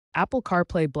Apple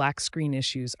CarPlay black screen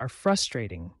issues are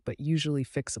frustrating but usually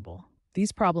fixable.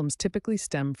 These problems typically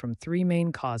stem from three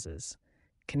main causes: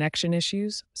 connection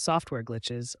issues, software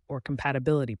glitches, or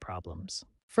compatibility problems.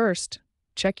 First,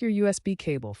 check your USB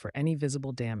cable for any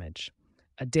visible damage.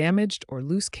 A damaged or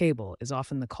loose cable is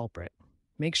often the culprit.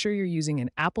 Make sure you're using an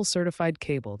Apple certified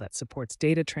cable that supports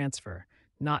data transfer,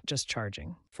 not just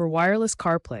charging. For wireless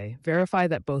CarPlay, verify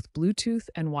that both Bluetooth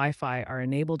and Wi Fi are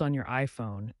enabled on your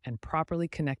iPhone and properly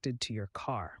connected to your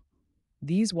car.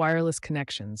 These wireless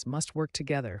connections must work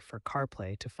together for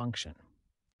CarPlay to function.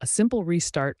 A simple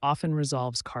restart often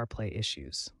resolves CarPlay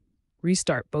issues.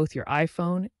 Restart both your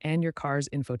iPhone and your car's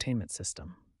infotainment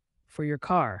system. For your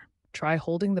car, try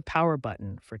holding the power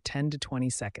button for 10 to 20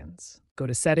 seconds. Go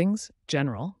to Settings,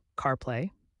 General, CarPlay.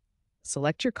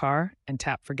 Select your car and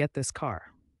tap Forget this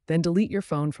car. Then delete your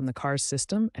phone from the car's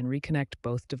system and reconnect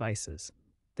both devices.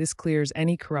 This clears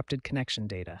any corrupted connection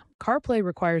data. CarPlay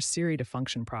requires Siri to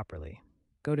function properly.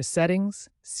 Go to Settings,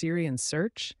 Siri and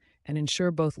Search, and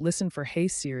ensure both Listen for Hey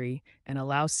Siri and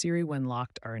Allow Siri when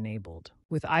locked are enabled.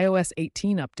 With iOS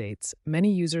 18 updates,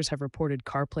 many users have reported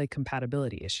CarPlay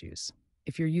compatibility issues.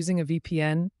 If you're using a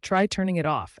VPN, try turning it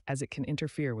off as it can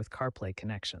interfere with CarPlay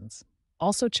connections.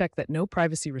 Also check that no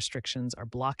privacy restrictions are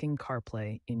blocking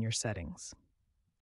CarPlay in your settings.